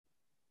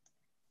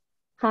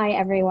Hi,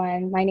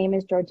 everyone. My name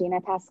is Georgina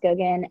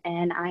Paskogan,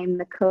 and I'm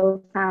the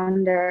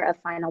co-founder of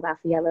Final Bath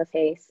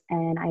Yellowface.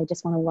 And I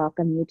just want to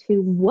welcome you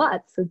to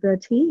What's the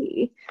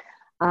Tea?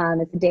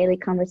 It's a daily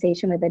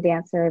conversation with a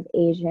dancer of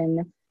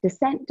Asian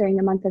descent during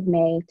the month of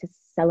May to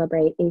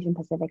celebrate Asian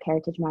Pacific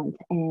Heritage Month.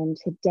 And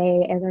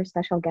today, as our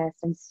special guest,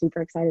 I'm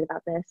super excited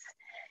about this,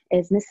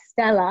 is Miss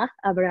Stella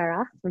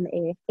Abrera from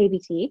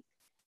ABT.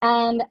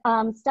 And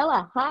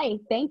Stella, hi,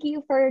 thank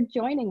you for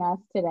joining us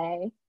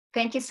today.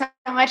 Thank you so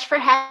much for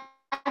having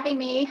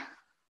me.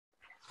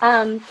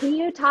 Can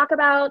you talk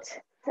about,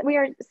 we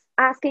are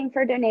asking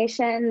for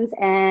donations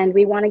and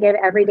we want to give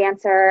every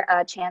dancer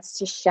a chance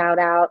to shout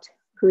out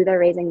who they're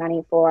raising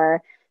money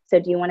for. So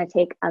do you want to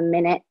take a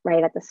minute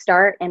right at the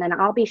start? And then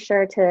I'll be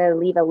sure to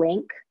leave a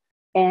link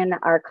in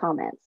our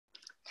comments.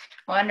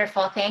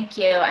 Wonderful. Thank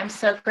you. I'm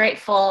so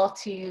grateful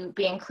to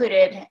be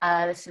included.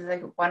 This is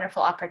a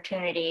wonderful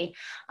opportunity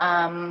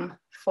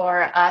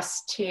for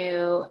us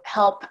to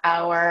help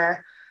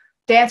our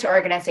dance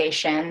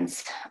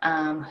organizations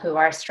who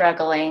are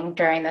struggling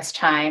during this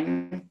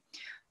time,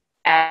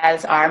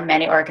 as are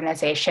many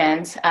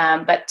organizations,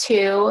 but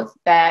two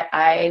that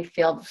I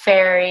feel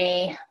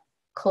very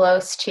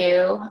close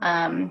to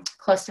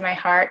my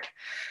heart.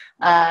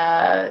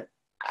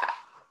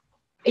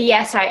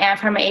 Yes, I am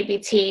from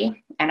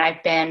ABT, and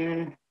I've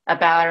been a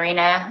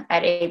ballerina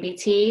at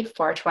ABT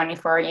for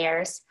 24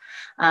 years.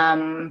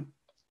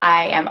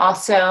 I am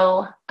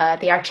also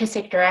the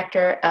artistic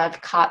director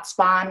of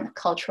Kotzbahn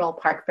Cultural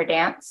Park for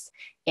Dance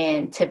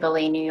in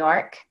Tivoli, New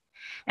York.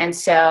 And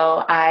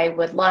so I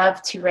would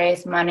love to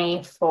raise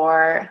money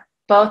for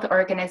both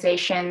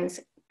organizations'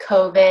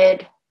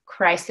 COVID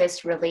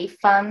crisis relief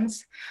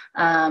funds.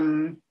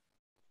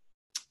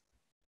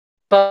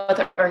 Both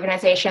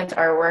organizations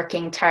are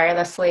working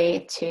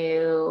tirelessly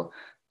to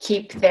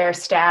keep their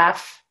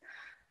staff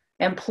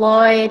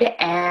employed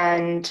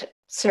and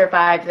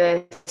survive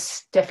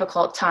this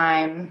difficult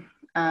time.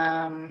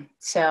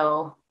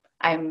 So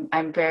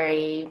I'm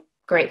very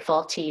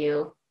grateful to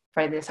you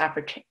for this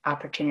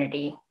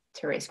opportunity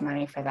to raise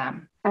money for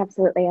them.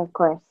 Absolutely, of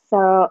course.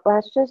 So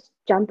let's just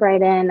jump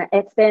right in.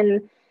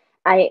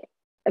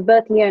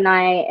 Both you and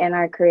I in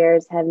our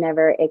careers have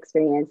never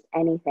experienced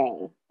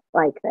anything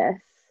like this.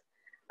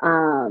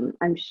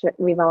 I'm sure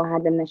we've all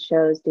had to miss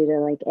shows due to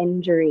like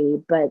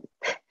injury, but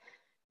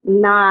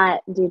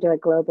not due to a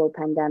global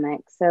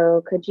pandemic.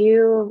 So could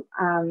you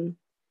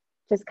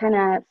just kind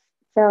of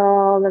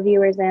fill the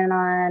viewers in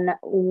on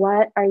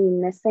what are you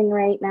missing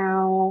right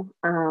now?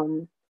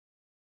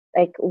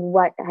 Like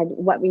what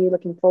were you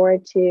looking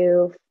forward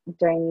to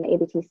during the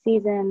ABT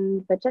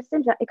season? But just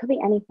it could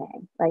be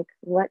anything. Like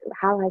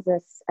how has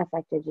this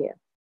affected you?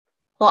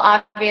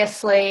 Well,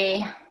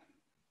 obviously,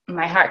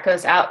 my heart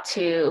goes out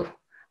to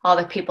all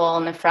the people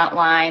on the front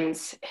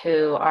lines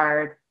who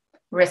are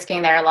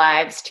risking their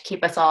lives to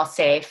keep us all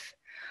safe.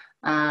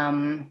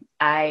 My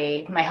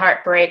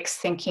heart breaks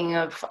thinking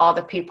of all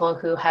the people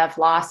who have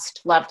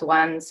lost loved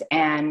ones,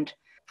 and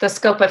the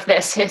scope of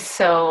this is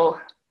so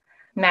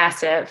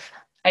massive.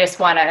 I just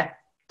wanted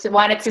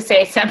to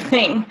say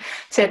something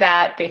to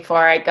that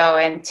before I go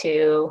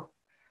into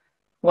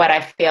what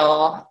I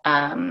feel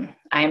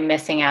I'm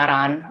missing out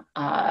on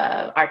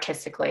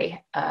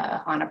artistically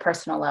on a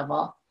personal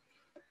level.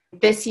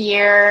 This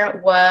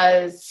year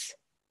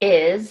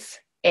is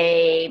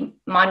a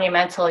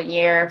monumental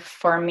year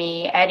for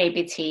me at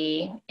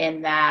ABT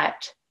in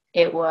that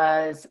it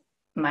was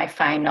my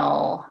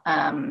final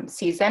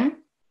season.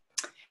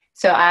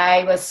 So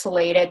I was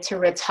slated to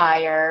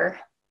retire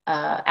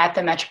at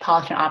the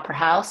Metropolitan Opera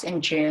House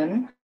in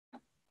June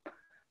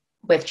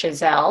with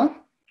Giselle.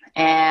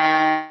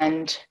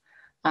 And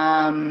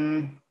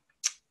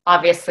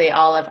obviously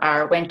all of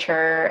our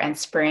winter and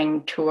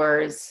spring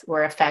tours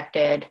were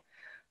affected.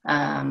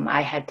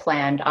 I had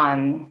planned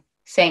on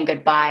saying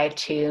goodbye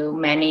to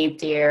many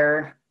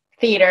dear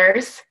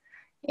theaters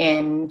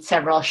in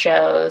several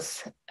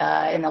shows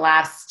in the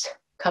last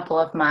couple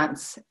of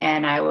months.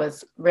 And I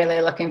was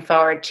really looking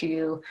forward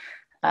to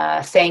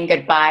saying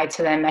goodbye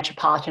to the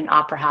Metropolitan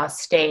Opera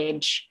House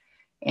stage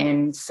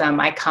in some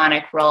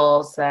iconic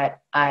roles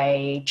that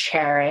I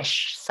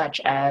cherish,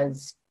 such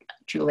as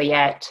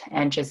Juliet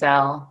and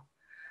Giselle.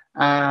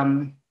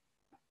 I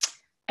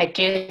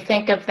do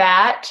think of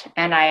that,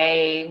 and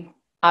I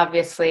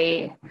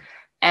obviously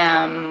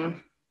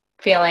am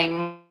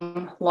feeling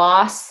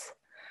loss,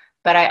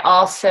 but I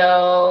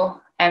also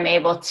am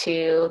able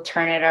to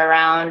turn it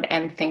around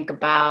and think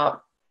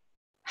about,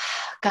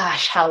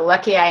 gosh, how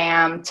lucky I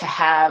am to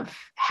have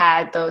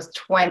had those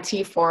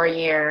 24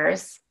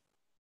 years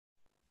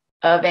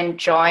of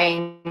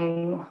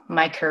enjoying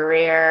my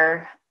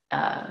career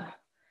and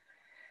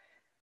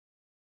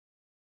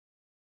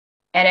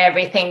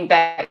everything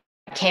that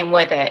came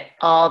with it,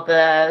 all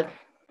the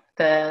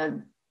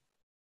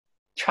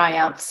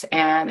triumphs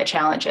and the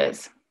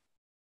challenges.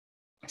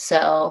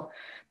 So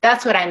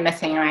that's what I'm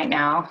missing right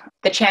now.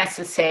 The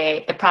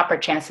proper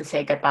chance to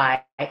say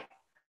goodbye.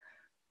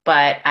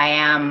 But I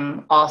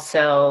am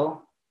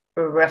also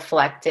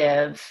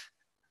reflective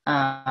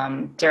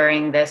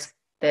during this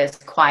this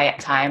quiet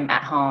time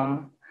at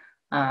home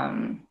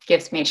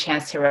gives me a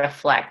chance to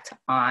reflect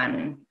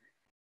on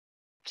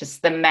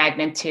just the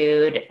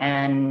magnitude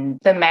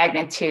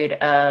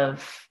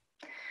of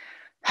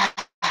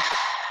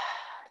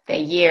the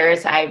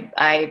years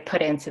I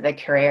put into the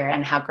career,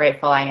 and how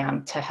grateful I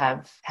am to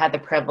have had the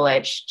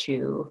privilege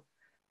to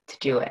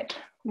do it.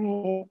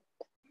 Right.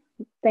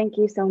 Thank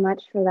you so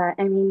much for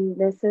that. I mean,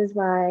 this is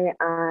why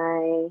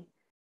I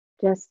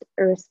just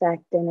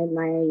respect and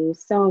admire you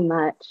so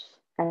much.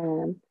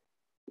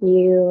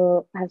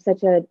 You have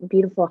such a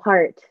beautiful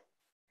heart,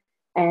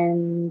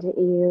 and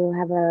you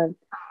have a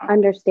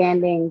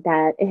understanding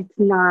that it's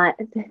not,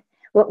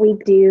 what we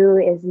do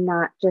is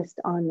not just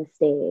on the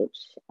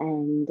stage,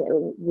 and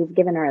we've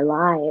given our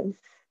lives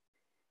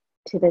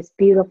to this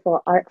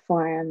beautiful art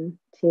form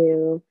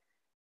to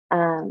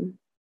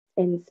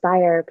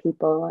inspire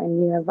people,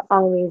 and you have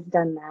always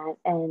done that.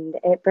 And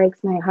it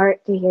breaks my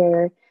heart to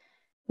hear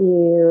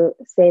you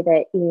say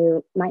that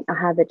you might not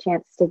have the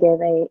chance to give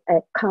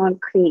a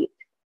concrete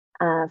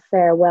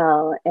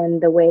farewell in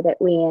the way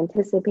that we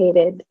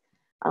anticipated,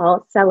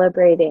 all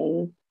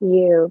celebrating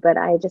you. But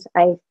I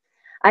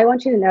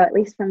want you to know, at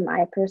least from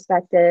my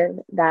perspective,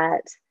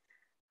 that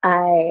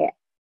I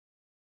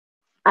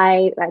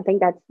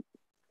think that's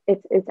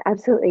it's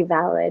absolutely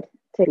valid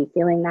to be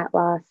feeling that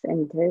loss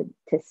and to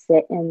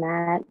sit in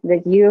that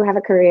you have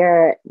a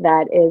career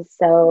that is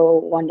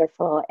so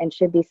wonderful and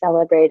should be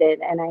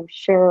celebrated. And I'm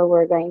sure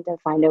we're going to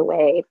find a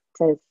way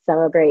to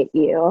celebrate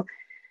you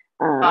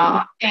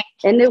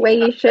in the way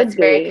you should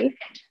be.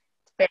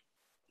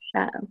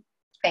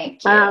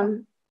 Thank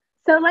you.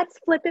 So let's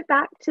flip it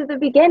back to the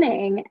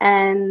beginning.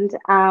 And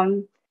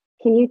can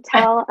you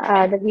tell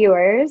the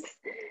viewers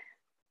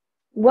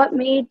what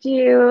made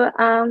you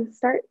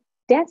start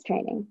dance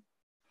training?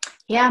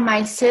 Yeah,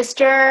 my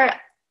sister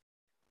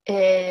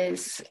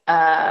is,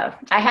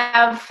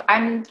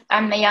 I'm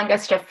the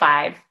youngest of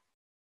 5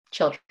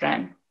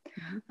 children.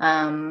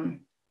 The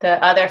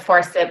other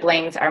 4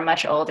 siblings are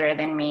much older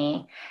than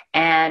me.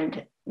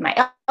 And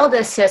my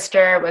eldest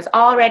sister was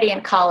already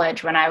in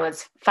college when I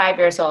was 5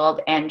 years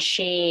old, and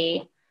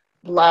she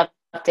loved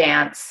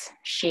dance.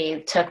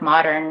 She took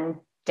modern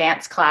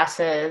dance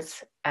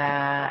classes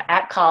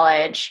at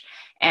college,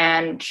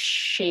 and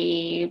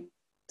she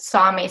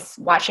saw me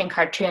watching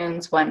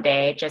cartoons one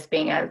day, just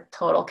being a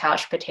total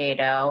couch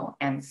potato,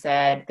 and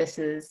said, "This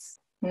is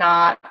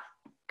not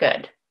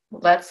good.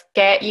 Let's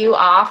get you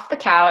off the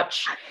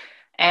couch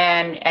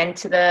and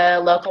into the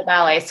local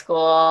ballet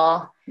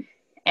school."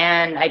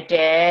 And I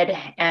did,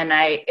 and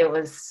I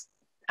was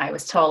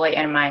totally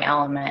in my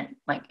element,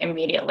 like,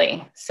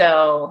 immediately.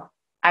 So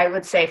I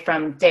would say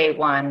from day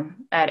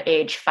one, at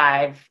age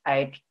 5,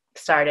 I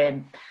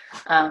started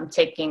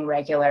taking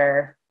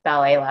regular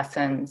ballet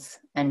lessons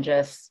and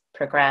just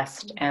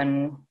progressed,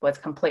 and was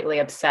completely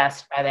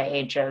obsessed by the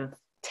age of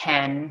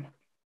 10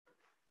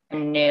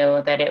 and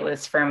knew that it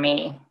was for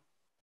me.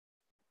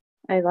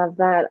 I love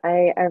that.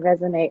 I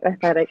resonate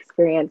with that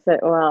experience as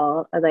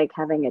well, like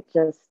having it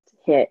just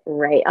hit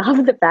right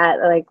off the bat,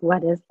 like,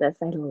 what is this?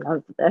 I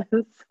love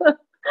this.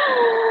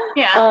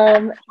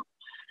 Yeah.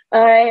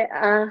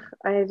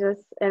 I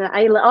just, and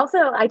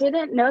I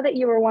didn't know that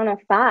you were one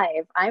of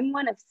 5. I'm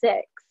one of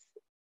 6.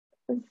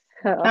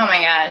 So, oh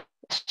my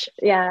gosh.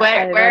 Yeah.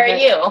 Where are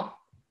you?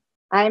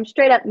 I'm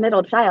straight up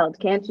middle child.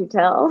 Can't you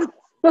tell?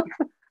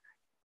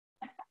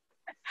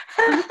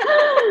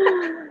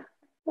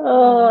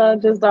 Oh,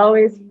 just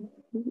always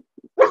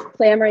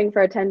clamoring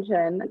for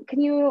attention. Can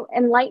you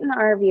enlighten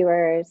our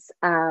viewers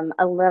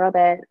a little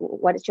bit?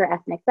 What is your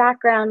ethnic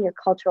background, your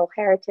cultural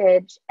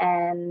heritage,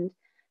 and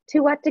to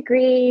what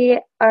degree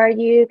are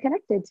you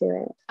connected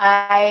to it?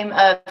 I'm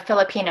of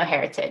Filipino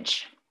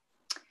heritage.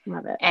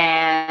 Love it.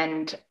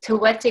 And to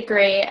what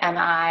degree am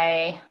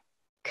I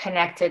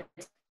connected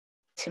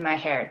to my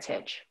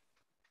heritage?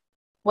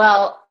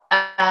 Well,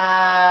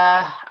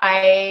 I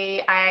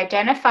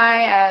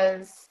identify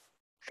as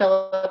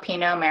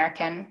Filipino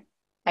American,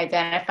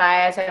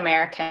 identify as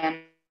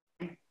American.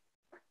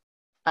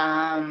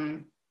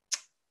 I'm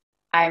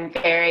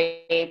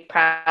very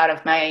proud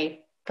of my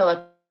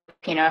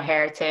Filipino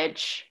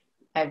heritage.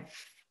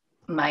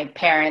 My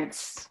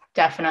parents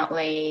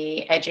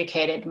definitely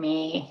educated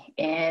me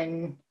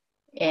in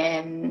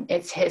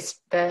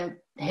the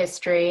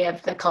history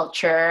of the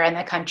culture and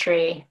the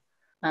country.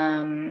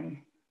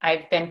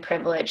 I've been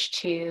privileged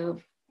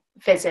to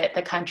visit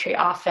the country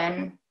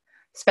often,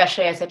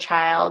 especially as a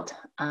child.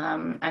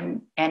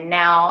 And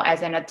now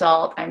as an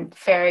adult, I'm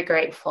very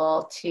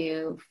grateful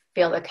to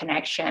feel the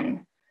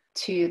connection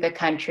to the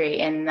country,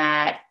 in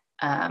that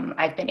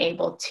I've been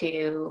able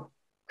to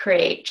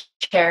create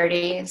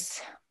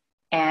charities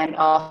and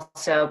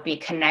also be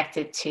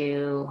connected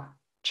to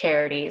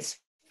charities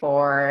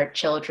for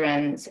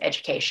children's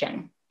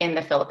education in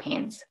the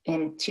Philippines.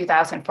 In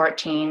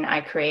 2014,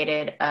 I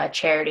created a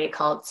charity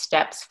called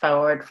Steps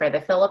Forward for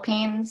the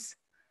Philippines.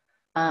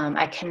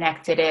 I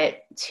connected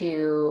it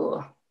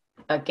to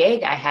a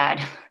gig I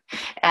had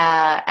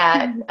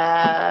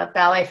at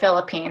Ballet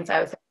Philippines.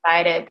 I was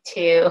invited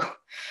to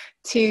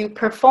to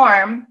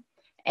perform.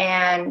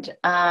 And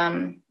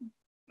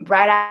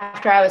right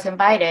after I was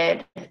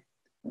invited,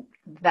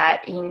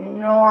 that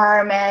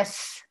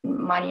enormous,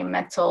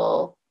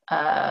 monumental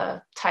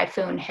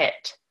typhoon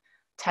hit,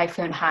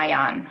 Typhoon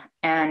Haiyan,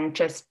 and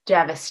just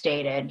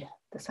devastated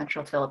the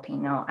central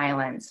Filipino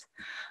islands.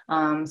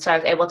 So I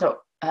was able to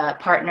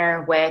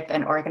partner with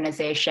an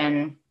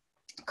organization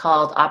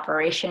called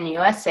Operation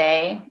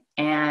USA,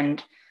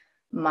 and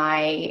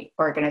my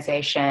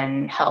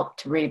organization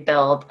helped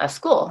rebuild a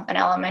school, an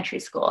elementary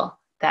school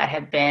that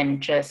had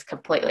been just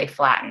completely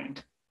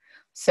flattened.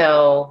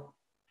 So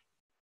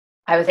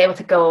I was able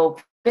to go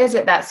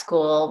visit that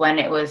school when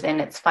it was in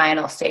its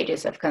final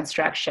stages of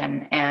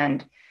construction,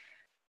 and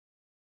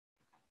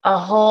a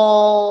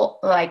whole,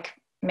 like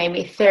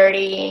maybe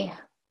 30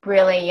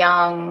 really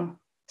young,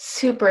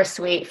 super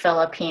sweet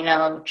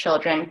Filipino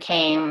children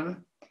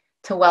came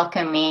to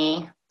welcome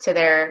me to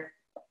their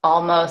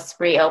almost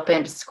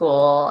reopened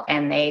school,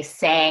 and they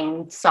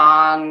sang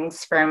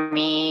songs for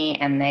me,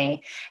 and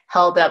they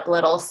held up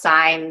little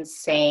signs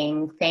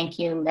saying, "Thank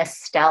you, Miss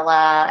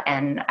Stella."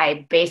 And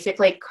I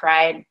basically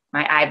cried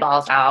my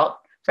eyeballs out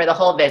for the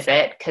whole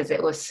visit because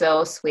it was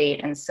so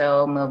sweet and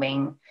so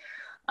moving.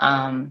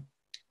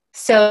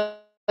 So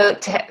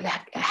to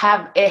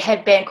have, it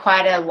had been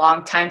quite a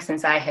long time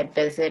since I had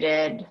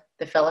visited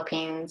the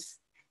Philippines.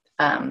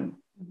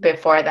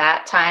 Before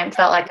that time,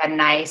 felt like a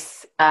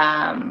nice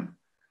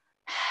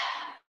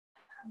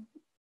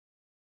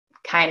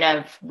kind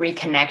of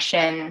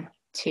reconnection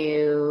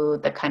to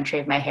the country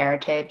of my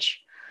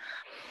heritage.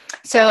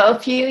 So a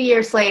few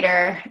years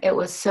later, it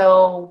was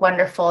so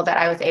wonderful that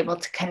I was able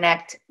to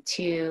connect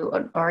to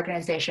an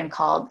organization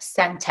called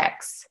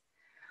CENTEX,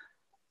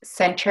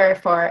 Center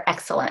for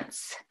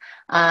Excellence.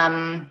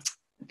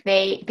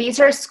 These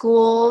are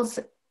schools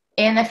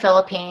in the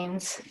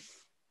Philippines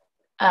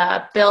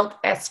built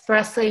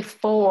expressly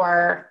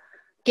for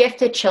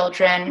gifted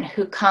children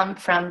who come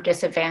from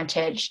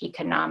disadvantaged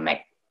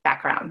economic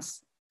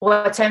backgrounds.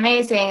 What's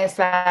amazing is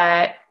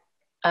that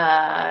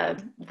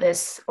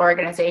this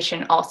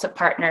organization also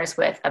partners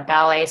with a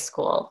ballet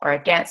school or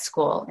a dance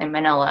school in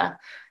Manila,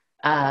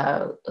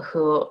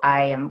 who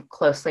I am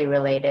closely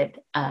related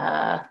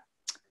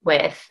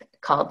with,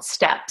 called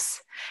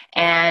STEPS.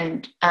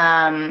 And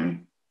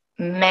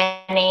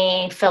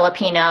many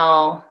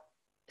Filipino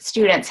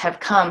students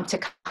have come to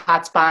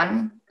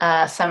Katsban,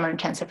 summer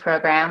intensive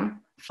program,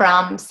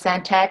 from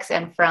Centex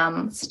and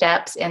from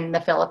STEPS in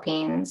the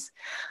Philippines.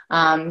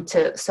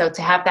 So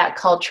to have that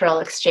cultural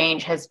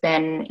exchange has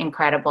been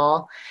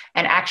incredible.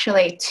 And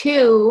actually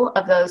 2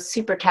 of those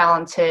super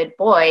talented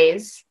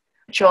boys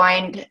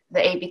joined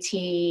the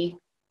ABT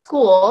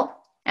school,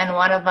 and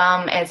one of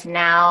them is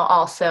now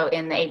also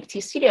in the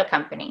ABT studio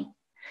company.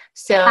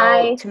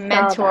 So to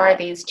mentor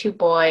these 2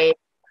 boys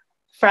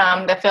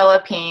from the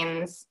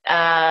Philippines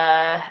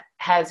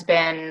has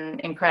been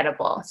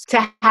incredible. To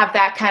have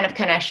that kind of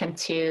connection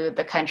to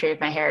the country of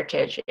my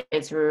heritage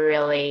is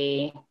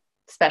really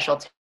special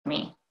to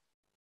me.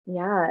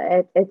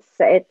 Yeah, it's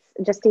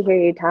just to hear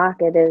you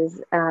talk. It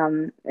is.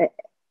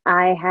 I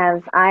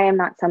am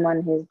not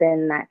someone who's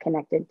been that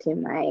connected to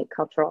my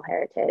cultural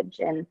heritage,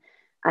 and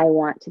I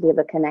want to be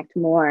able to connect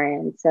more.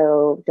 And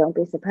so, don't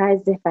be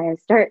surprised if I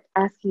start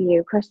asking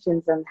you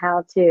questions on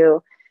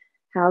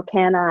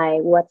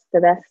what's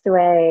the best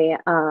way.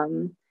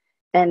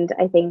 And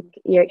I think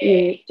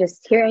you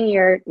just hearing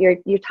you're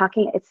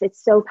talking,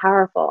 it's so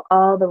powerful,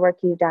 all the work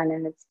you've done,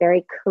 and it's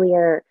very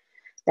clear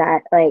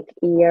that like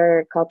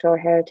your cultural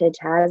heritage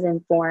has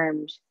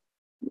informed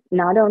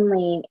not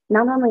only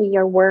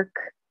your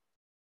work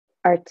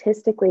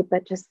artistically,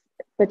 but just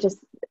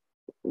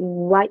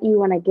what you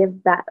want to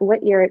give back,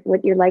 what your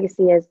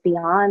legacy is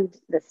beyond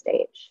the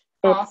stage.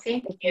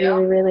 Thank you.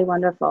 Really, really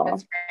wonderful.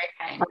 That's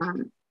very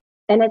kind.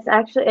 And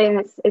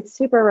it's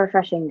super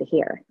refreshing to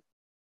hear.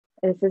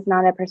 This is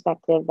not a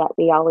perspective that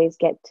we always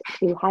get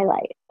to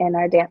highlight in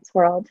our dance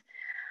world.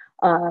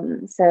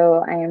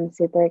 So I am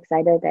super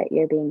excited that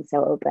you're being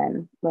so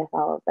open with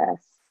all of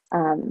this.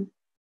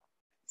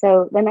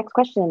 So the next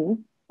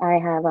question I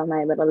have on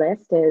my little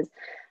list is,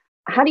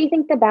 how do you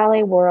think the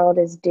ballet world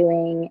is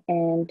doing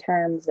in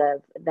terms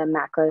of the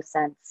macro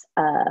sense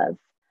of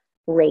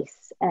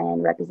race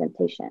and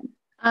representation?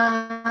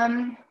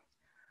 I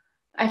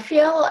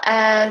feel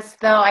as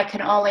though I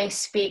can only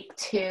speak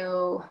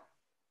to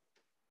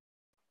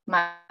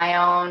my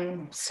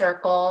own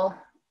circle,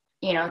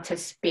 to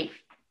speak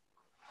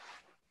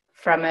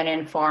from an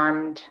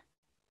informed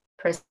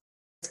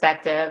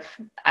perspective.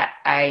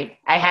 I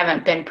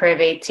haven't been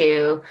privy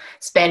to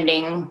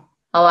spending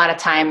a lot of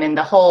time in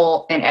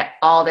all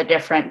the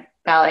different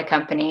ballet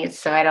companies,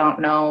 so I don't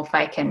know if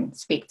I can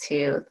speak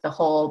to the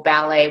whole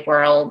ballet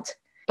world.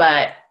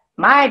 But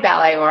my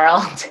ballet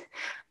world,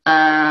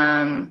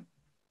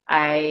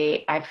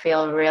 I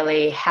feel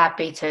really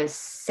happy to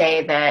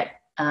say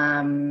that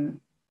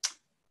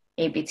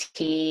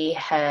ABT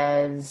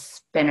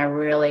has been a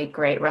really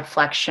great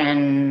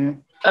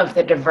reflection of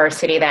the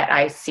diversity that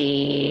I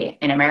see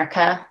in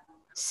America.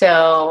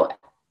 So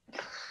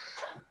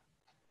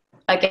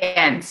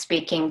again,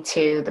 speaking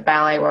to the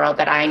ballet world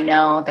that I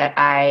know that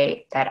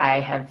I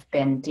have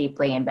been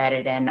deeply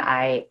embedded in,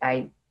 I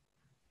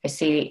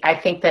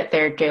think that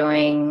they're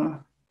doing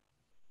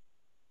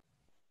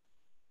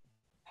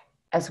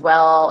as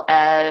well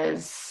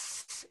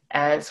as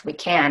we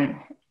can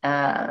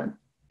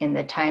in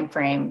the time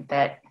frame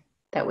that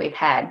we've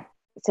had.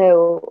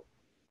 So,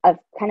 of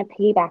kind of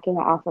piggybacking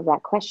off of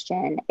that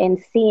question, in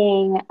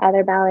seeing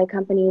other ballet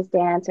companies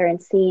dance, or in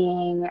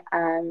seeing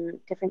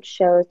different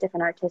shows,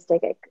 different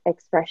artistic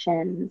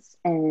expressions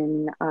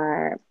in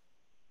your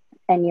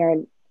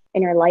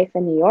life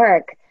in New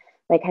York,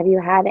 like, have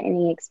you had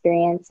any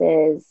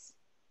experiences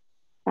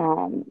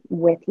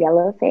with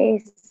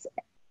Yellowface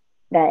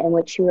that in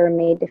which you were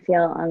made to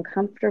feel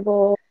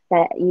uncomfortable,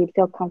 that you'd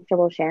feel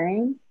comfortable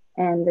sharing?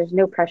 And there's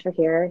no pressure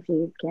here. If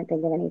you can't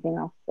think of anything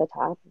off the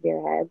top of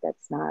your head,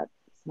 it's not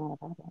a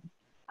problem.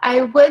 I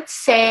would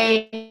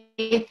say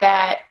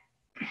that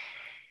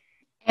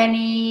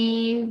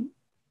any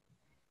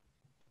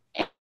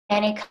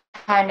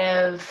kind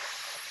of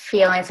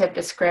feelings of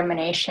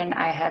discrimination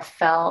I have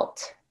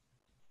felt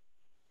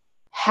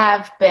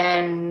have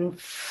been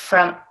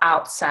from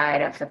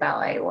outside of the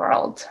ballet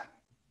world.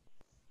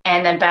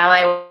 And the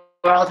ballet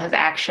world has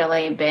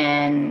actually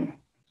been,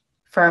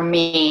 for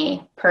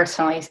me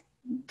personally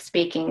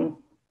speaking,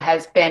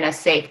 has been a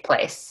safe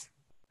place.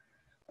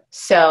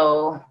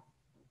 So,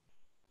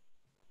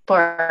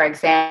 for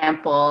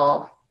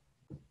example,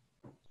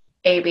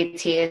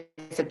 ABT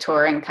is a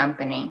touring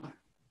company.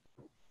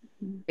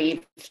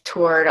 We've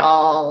toured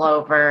all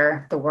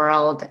over the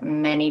world,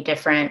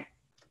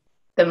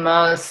 the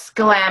most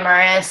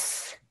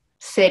glamorous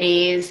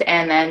cities,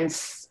 and then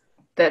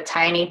the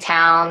tiny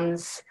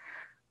towns,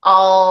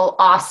 all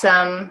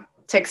awesome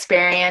to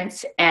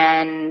experience,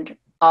 and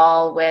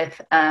all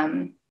with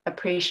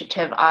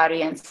appreciative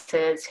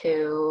audiences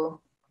who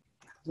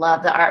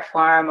love the art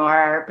form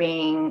or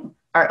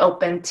are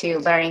open to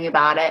learning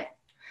about it.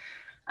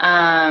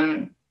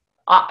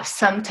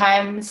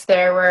 Sometimes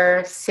there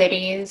were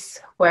cities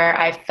where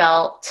I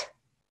felt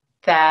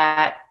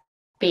that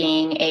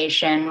being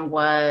Asian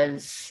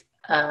was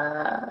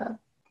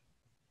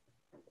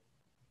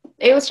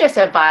it was just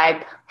a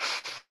vibe,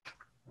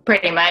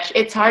 pretty much.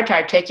 It's hard to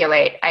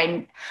articulate.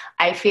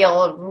 I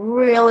feel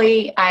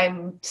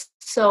I'm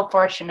so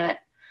fortunate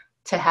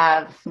to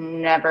have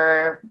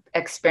never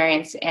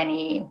experienced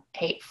any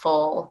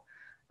hateful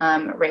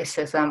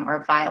racism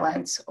or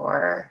violence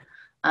or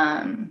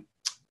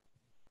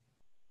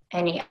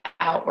any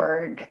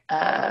outward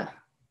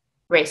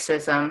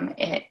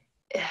racism,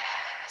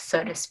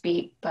 so to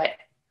speak. But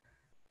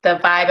the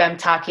vibe I'm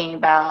talking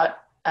about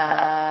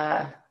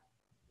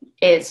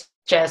is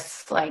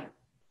just like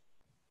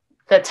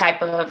the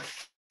type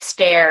of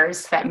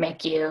stares that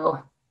make you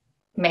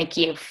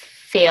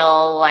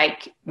feel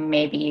like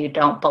maybe you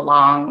don't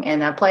belong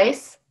in a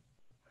place.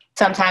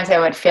 Sometimes I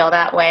would feel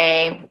that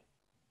way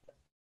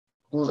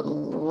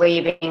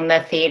leaving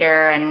the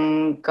theater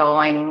and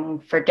going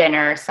for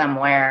dinner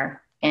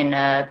somewhere in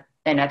a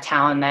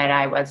town that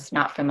I was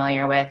not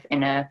familiar with,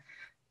 in a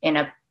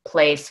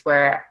place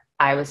where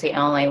I was the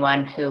only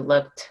one who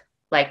looked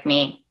like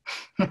me.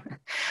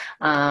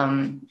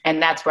 And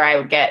that's where I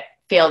would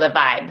feel the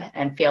vibe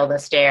and feel the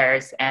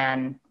stares,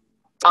 and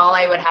all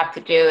I would have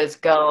to do is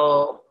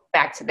go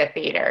back to the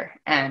theater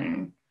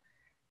and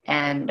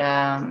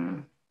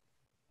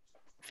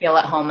feel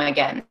at home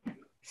again.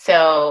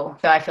 So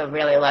I feel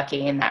really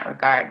lucky in that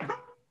regard.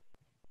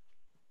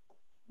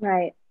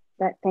 Right.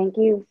 Thank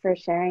you for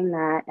sharing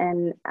that.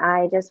 And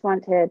I just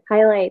want to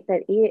highlight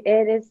that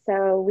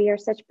we are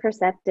such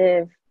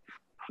perceptive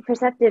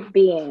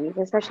beings,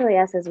 especially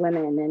us as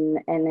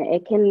women, and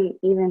it can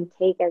even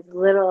take as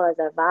little as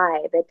a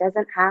vibe. It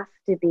doesn't have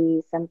to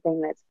be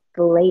something that's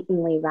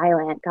blatantly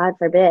violent. God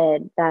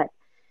forbid that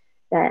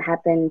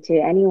happen to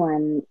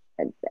anyone.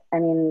 I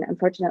mean,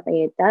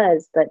 unfortunately it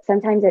does, but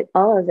sometimes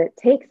all it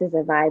takes is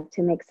a vibe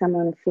to make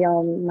someone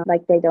feel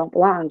like they don't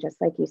belong, just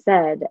like you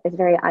said. It's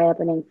very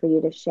eye-opening for you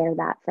to share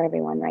that for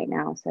everyone right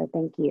now. So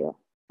thank you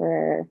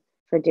for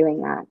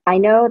doing that. I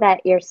know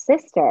that your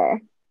sister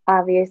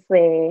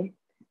obviously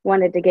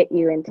wanted to get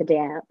you into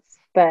dance,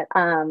 but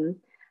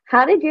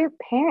how did your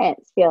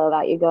parents feel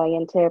about you going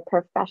into a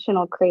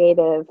professional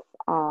creative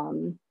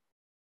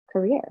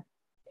career?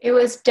 It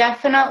was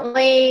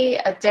definitely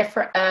a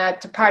different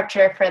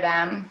departure for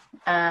them.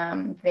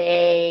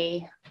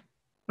 My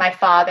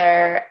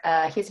father,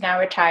 he's now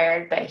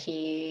retired, but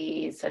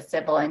he's a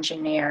civil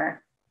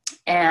engineer,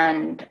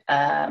 and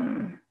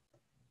my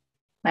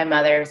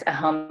mother's a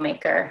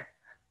homemaker.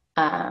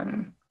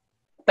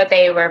 But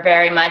they were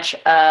very much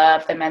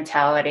of the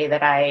mentality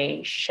that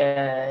I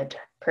should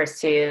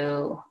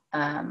pursue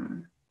a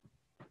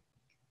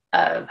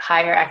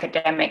higher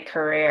academic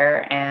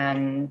career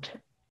and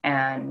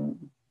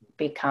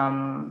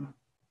become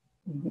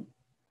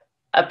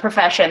a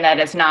profession that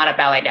is not a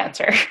ballet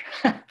dancer.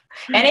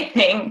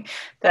 Anything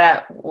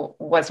that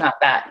was not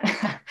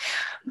that.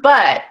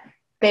 But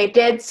they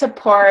did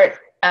support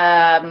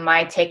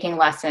my taking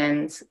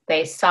lessons.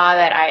 They saw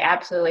that I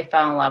absolutely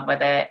fell in love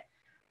with it.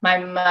 My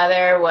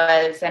mother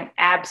was an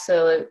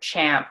absolute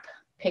champ,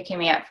 picking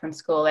me up from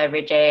school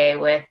every day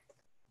with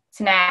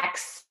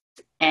snacks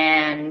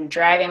and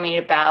driving me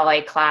to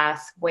ballet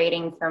class,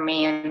 waiting for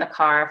me in the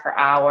car for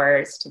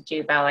hours to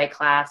do ballet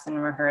class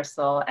and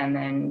rehearsal, and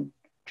then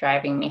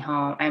driving me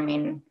home. I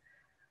mean,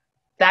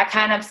 that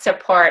kind of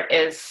support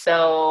is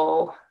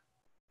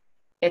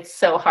it's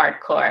so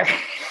hardcore.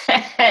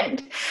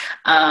 And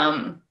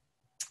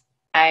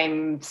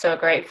I'm so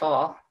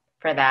grateful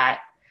for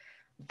that.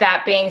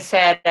 That being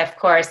said, of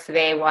course,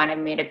 they wanted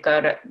me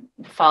to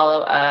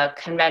follow a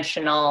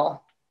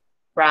conventional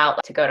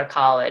route to go to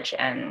college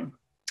and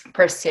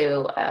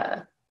pursue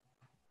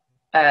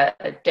a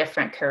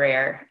different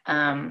career.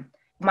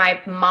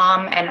 My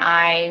mom and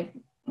I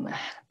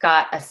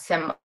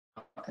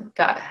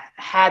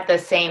had the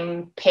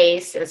same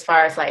pace as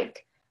far as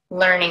like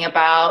learning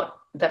about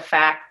the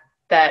fact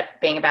that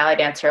being a ballet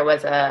dancer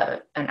was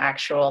an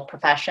actual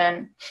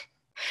profession.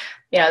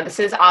 You know, this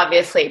is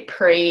obviously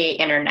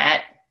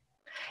pre-internet.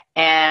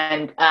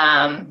 And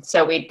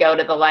so we'd go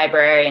to the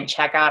library and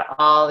check out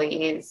all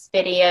these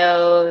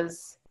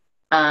videos.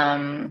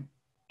 And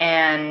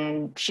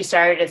she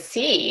started to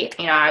see,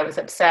 you know, I was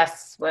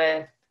obsessed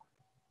with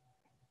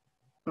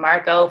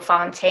Margot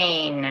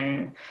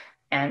Fontaine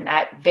and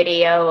that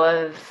video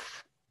of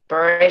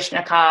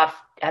Baryshnikov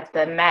at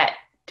the Met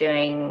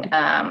doing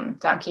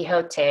Don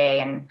Quixote,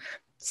 and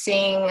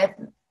seeing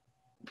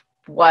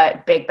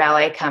what big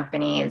ballet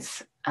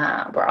companies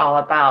were all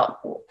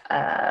about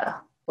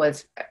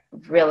was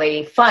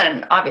really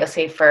fun,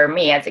 obviously, for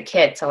me as a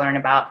kid to learn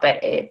about,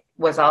 but it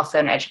was also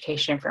an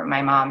education for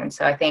my mom. And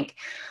so I think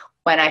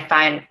when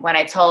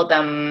I told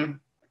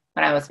them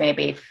when I was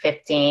maybe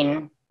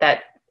 15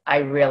 that I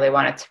really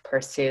wanted to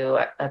pursue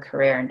a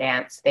career in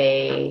dance,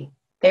 they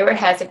were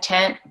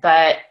hesitant,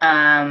 but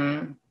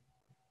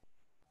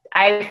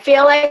I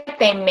feel like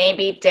they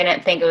maybe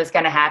didn't think it was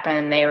going to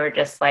happen. They were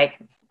just like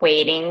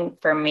waiting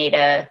for me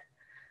to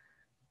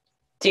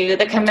do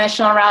the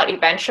conventional route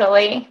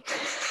eventually.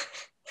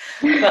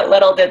 But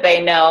little did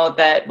they know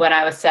that when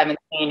I was 17,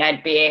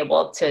 I'd be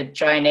able to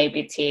join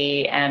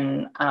ABT.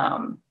 And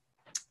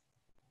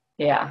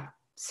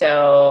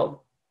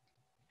so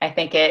I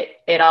think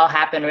it all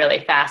happened really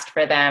fast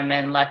for them.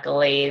 And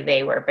luckily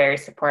they were very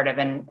supportive.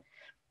 And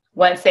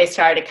once they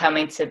started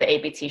coming to the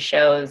ABT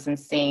shows and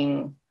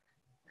seeing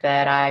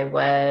that I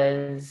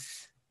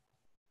was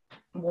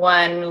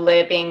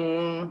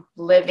living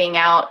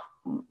out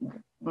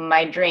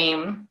my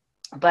dream,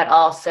 but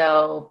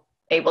also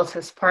able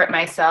to support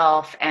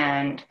myself,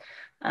 and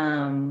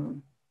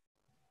you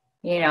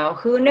know,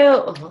 who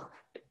knew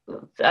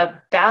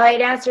ballet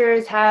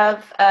dancers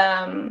have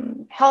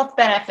health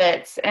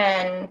benefits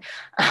and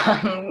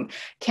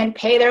can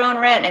pay their own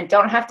rent and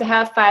don't have to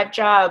have 5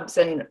 jobs,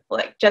 and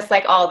like just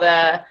like all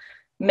the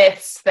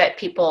myths that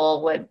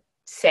people would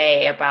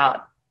say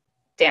about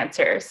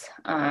dancers.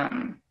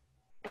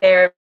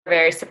 They're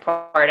very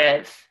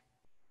supportive,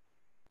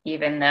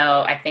 even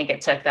though I think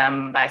it took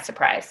them by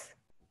surprise.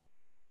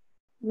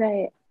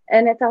 Right.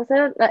 And I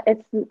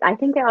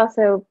think they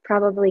also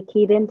probably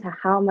keyed into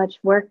how much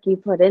work you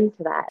put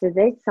into that. So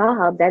they saw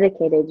how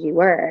dedicated you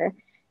were.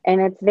 And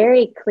it's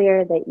very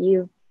clear that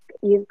you've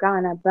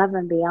gone above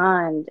and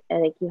beyond.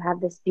 Like, you have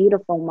this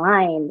beautiful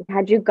mind.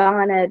 Had you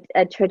gone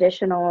a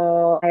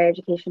traditional higher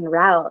education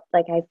route,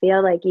 like, I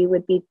feel like you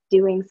would be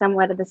doing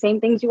somewhat of the same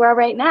things you are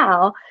right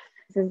now.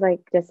 This is like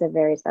just a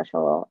very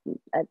special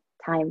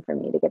time for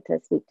me to get to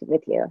speak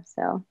with you.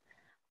 So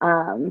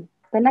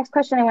the next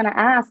question I want to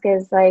ask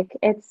is like,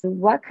 it's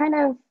what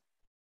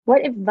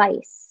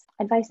advice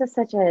is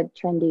such a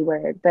trendy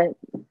word, but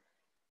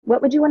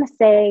what would you want to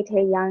say to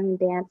a young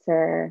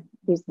dancer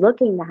who's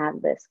looking to have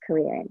this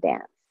career in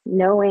dance,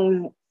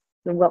 knowing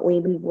what we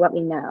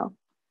know?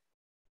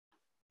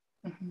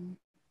 Mm-hmm.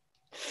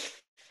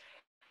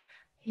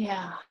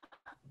 Yeah.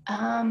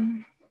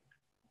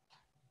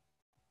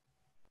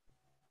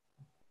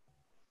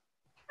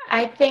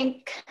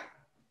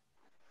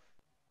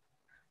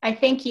 I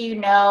think you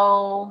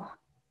know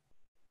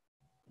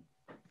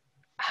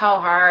how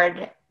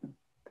hard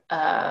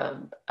a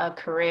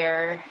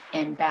career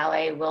in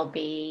ballet will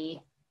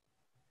be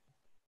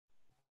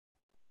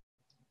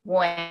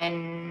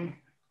when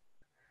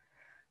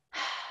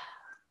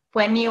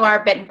you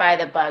are bitten by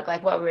the bug,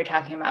 like what we were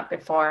talking about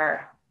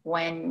before,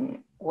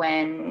 when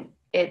you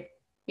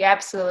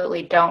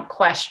absolutely don't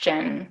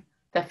question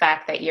the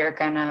fact that you're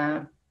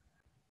gonna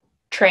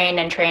train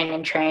and train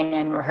and train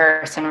and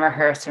rehearse and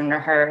rehearse and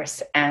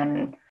rehearse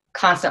and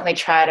constantly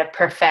try to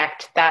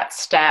perfect that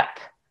step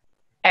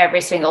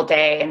every single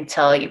day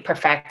until you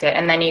perfect it.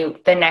 And then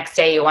the next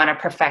day you want to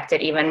perfect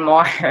it even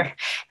more.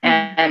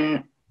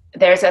 And it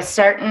takes a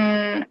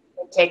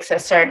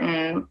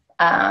certain,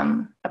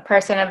 a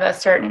person of a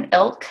certain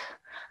ilk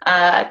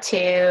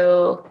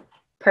to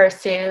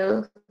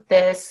pursue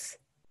this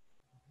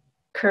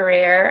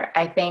career.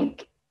 I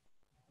think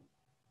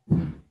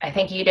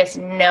you just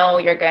know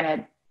you're going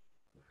to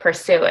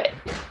pursue it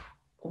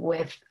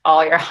with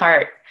all your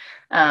heart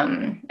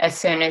as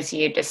soon as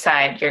you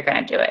decide you're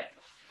going to do it.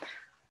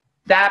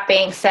 that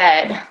being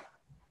said,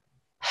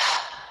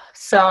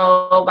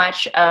 so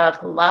much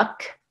of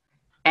luck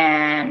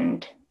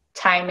and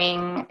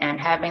timing and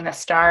having the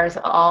stars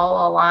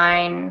all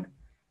align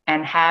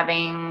and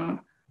having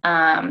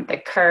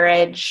the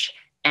courage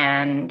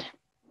and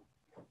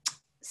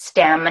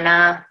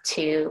stamina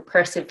to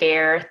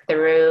persevere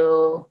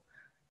through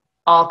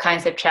all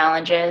kinds of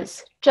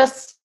challenges,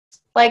 just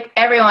like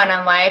everyone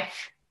in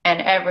life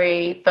and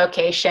every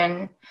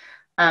vocation.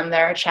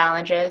 There are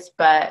challenges,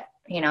 but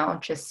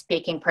just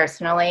speaking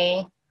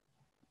personally,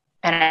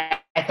 and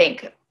I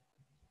think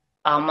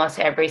almost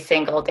every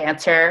single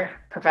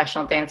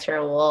professional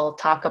dancer will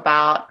talk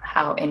about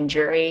how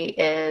injury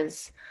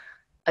is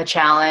a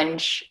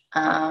challenge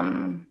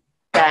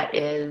that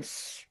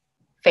is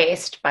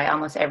faced by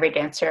almost every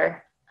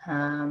dancer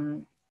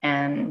and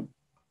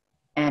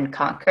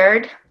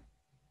conquered,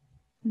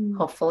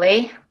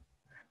 hopefully.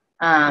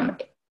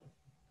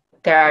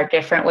 There are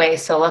different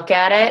ways to look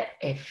at it.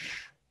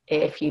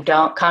 If you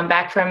don't come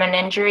back from an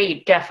injury,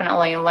 you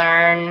definitely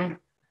learn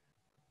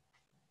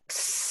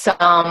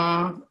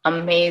some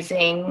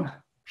amazing,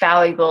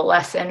 valuable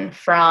lesson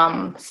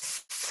from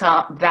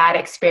that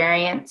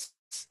experience.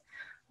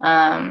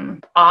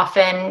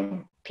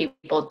 Often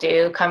people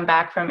do come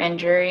back from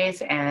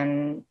injuries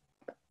and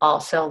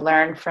also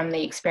learn from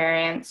the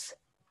experience.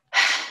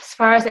 As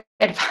far as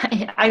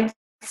advice,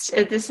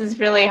 this is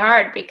really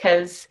hard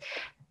because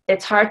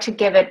it's hard to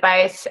give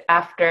advice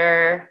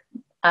after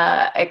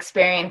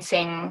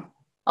experiencing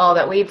all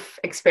that we've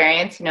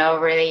experienced,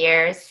 over the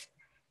years.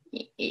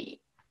 You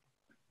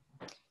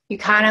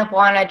kind of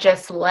want to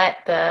just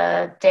let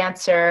the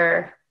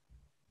dancer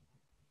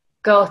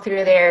go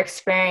through their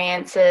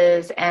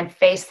experiences and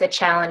face the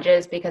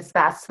challenges, because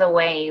that's the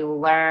way you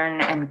learn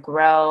and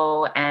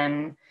grow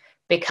and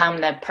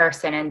become the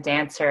person and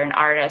dancer and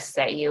artist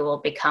that you will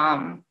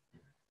become.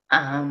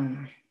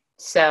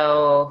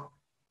 So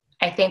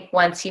I think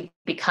once you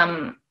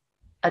become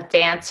a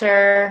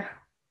dancer,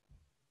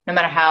 no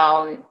matter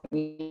how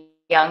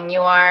young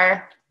you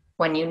are,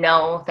 when you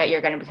know that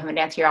you're going to become a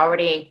dancer, you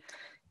already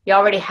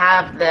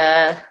have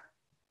the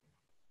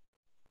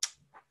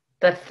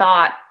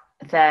thought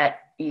that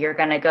you're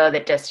going to go the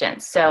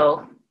distance.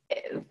 So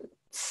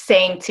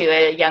saying to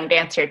a young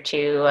dancer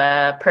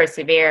to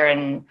persevere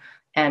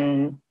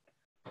and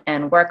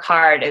work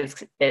hard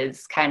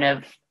is kind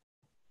of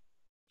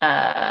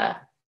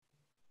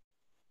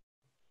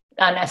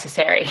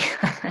unnecessary.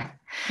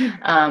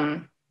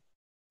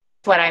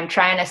 What I'm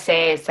trying to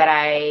say is that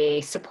I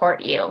support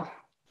you.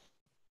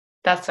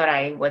 That's what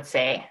I would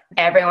say.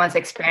 Everyone's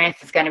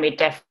experience is going to be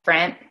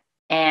different.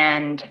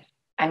 And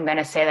I'm going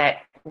to say that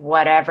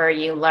whatever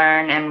you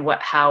learn and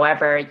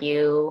however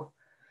you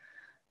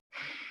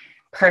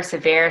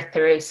persevere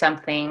through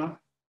something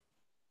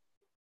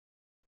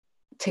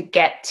to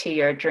get to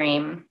your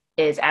dream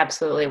is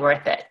absolutely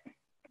worth it.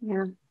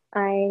 Yeah,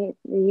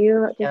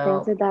 you just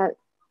answered that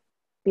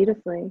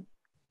beautifully.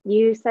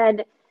 You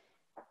said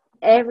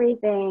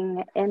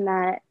everything in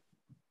that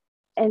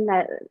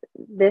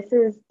this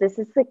is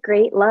the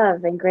great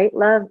love, and great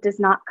love does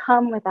not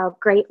come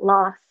without great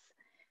loss,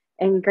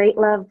 and great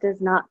love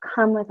does not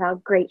come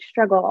without great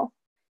struggle,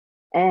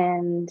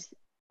 and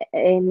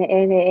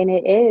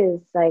it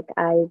is like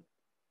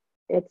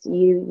it's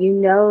you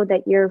know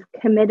that you're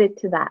committed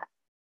to that,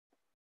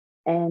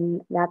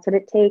 and that's what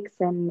it takes.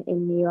 And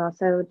you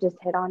also just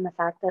hit on the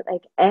fact that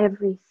like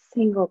every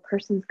single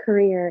person's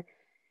career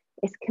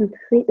is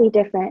completely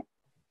different.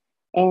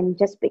 And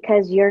just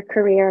because your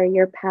career or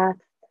your path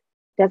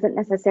doesn't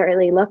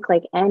necessarily look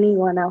like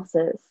anyone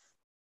else's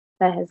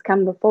that has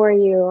come before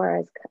you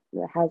or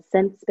has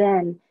since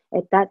been,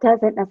 that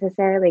doesn't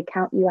necessarily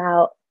count you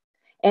out,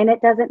 and it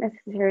doesn't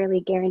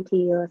necessarily guarantee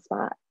you a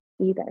spot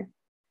either.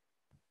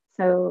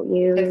 So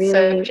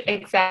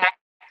exactly.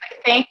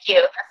 Thank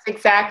you. That's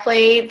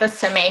exactly the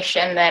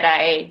summation that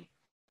I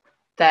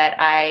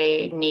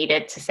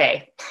needed to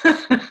say.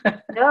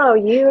 No,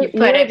 you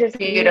put it just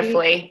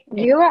beautifully.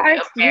 You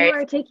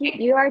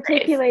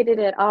articulated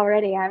it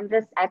already. I'm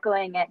just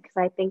echoing it because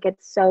I think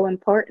it's so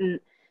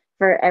important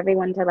for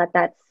everyone to let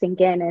that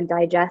sink in and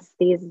digest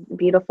these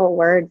beautiful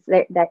words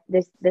that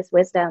this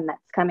wisdom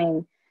that's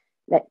coming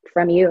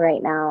from you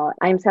right now.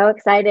 I'm so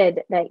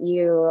excited that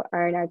you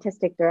are an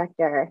artistic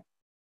director.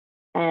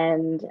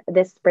 And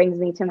this brings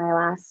me to my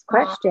last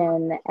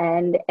question.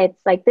 And it's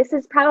like, this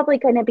is probably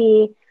going to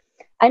be,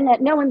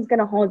 no one's going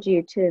to hold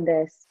you to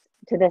this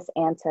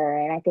answer.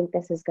 And I think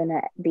this is going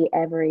to be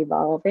ever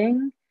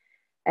evolving.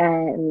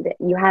 And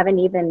we haven't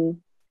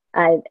even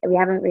had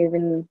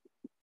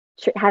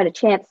a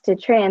chance to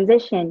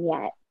transition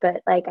yet.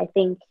 But like, I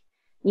think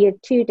you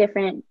have two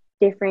differing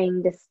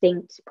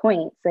distinct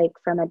points, like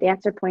from a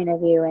dancer point of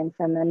view and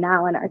from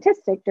now an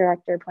artistic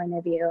director point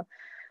of view.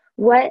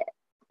 What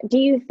do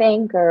you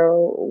think,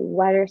 or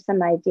what are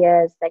some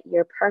ideas that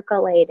you're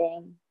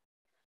percolating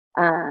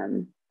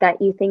that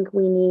you think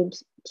we need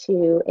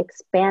to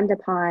expand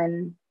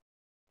upon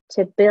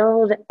to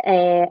build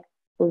a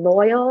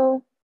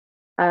loyal,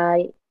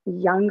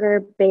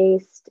 younger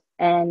based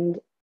and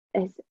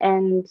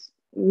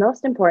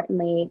most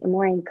importantly, a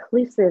more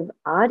inclusive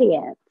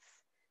audience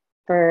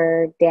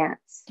for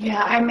dance.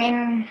 Yeah, I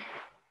mean,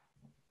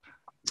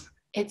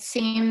 it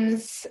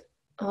seems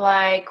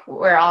like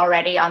we're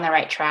already on the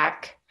right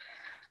track.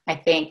 I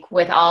think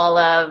with all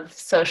of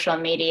social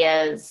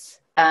media's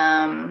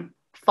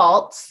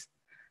faults,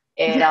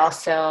 it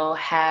also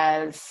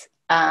has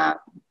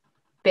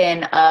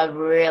been a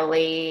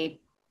really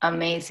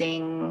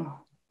amazing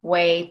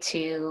way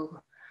to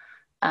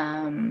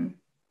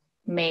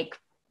make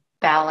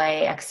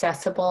ballet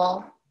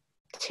accessible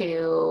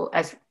to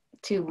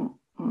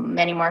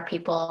many more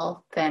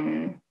people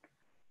than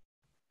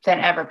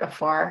ever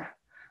before.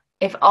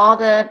 If all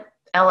the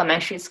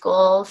elementary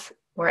schools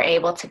were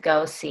able to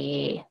go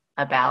see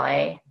a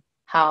ballet,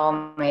 how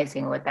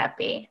amazing would that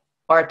be?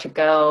 Or to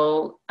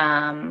go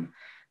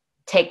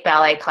take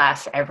ballet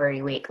class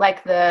every week,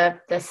 like the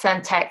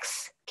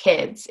Centex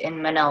kids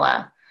in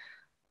Manila.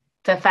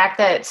 The fact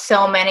that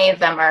so many of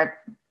them are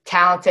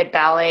talented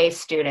ballet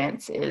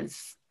students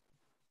is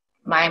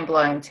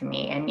mind-blowing to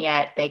me, and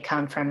yet they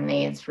come from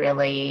these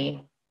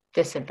really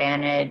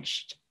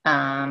disadvantaged,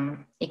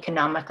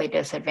 economically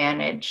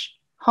disadvantaged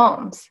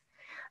homes.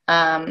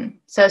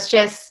 So it's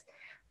just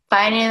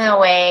finding a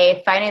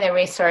way, finding the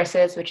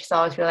resources, which is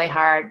always really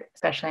hard,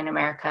 especially in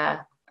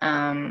America,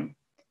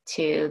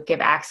 to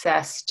give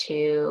access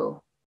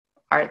to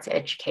arts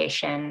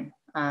education.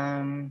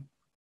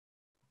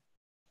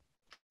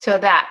 So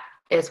that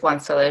is one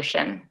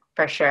solution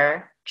for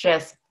sure.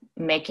 Just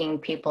educating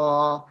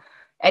people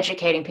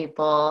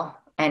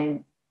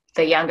and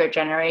the younger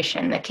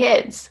generation, the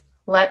kids,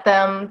 let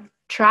them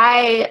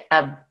try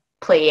a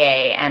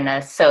plie and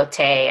a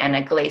saute and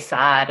a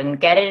glissade and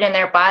get it in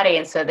their body,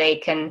 and so they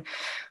can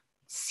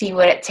see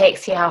what it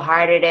takes, see how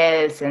hard it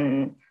is.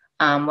 And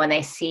when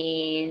they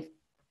see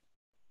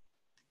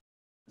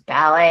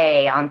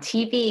ballet on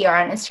TV or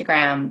on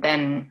Instagram,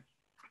 then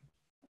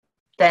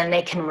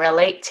they can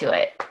relate to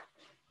it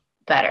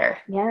better.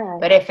 Yeah.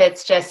 But if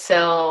it's just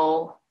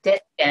so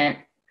distant,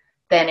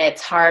 then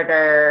it's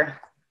harder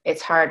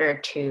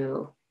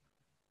to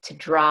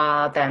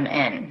draw them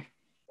in.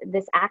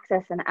 This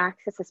access,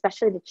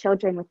 especially to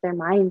children with their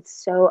minds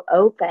so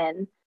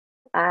open.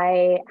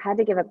 I had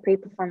to give a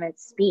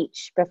pre-performance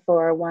speech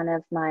before one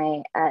of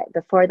my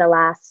before the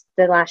last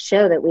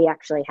show that we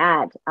actually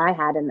I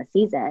had in the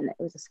season.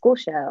 It was a school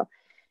show,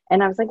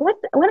 and I was like, what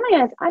am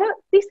I gonna,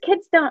 these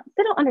kids they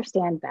don't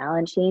understand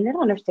Balanchine, they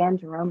don't understand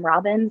Jerome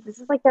Robbins. This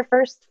is like their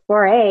first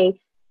foray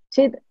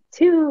to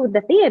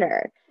the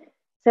theater.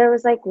 So it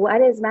was like,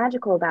 what is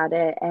magical about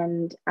it?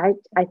 And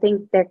I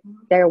think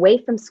they're away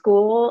from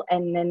school,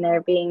 and then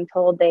they're being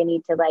told they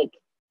need to like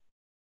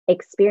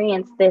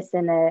experience this I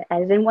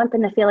didn't want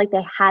them to feel like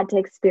they had to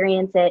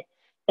experience it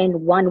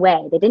in one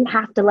way. They didn't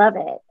have to love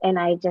it. And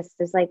I just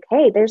was like,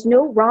 hey, there's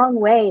no wrong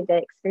way to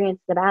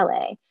experience the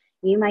ballet.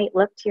 You might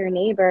look to your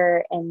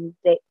neighbor and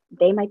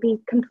they might be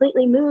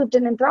completely moved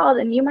and enthralled,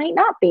 and you might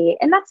not be.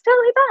 And that's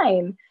totally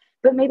fine.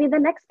 But maybe the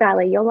next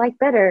ballet you'll like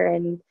better,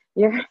 and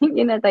you're,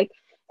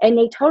 and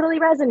they totally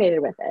resonated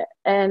with it.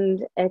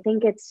 And I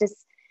think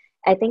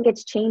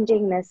it's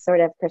changing this sort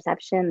of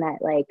perception that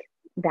like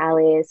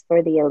ballet is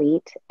for the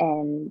elite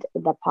and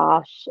the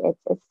posh.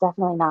 It's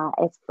definitely not.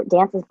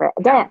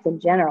 Dance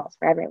in general is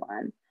for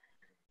everyone.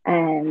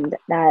 And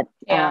that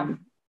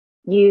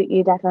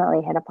you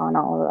definitely hit upon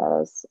all of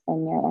those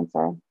in your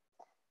answer.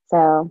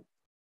 So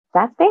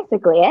that's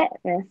basically it,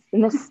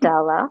 Miss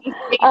Stella.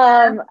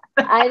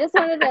 I just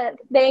wanted to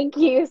thank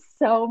you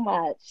so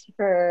much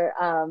for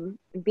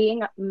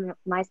being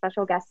my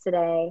special guest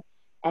today.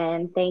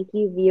 And thank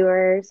you,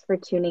 viewers, for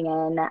tuning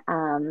in.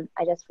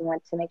 I just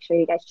want to make sure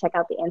you guys check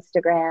out the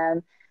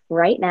Instagram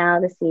right now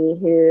to see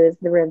who's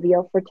the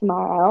reveal for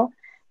tomorrow.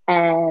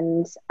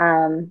 And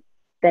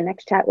the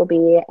next chat will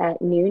be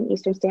at noon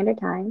Eastern Standard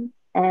Time.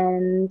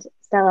 And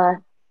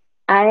Stella,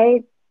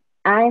 I'm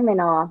in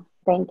awe.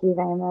 Thank you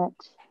very much.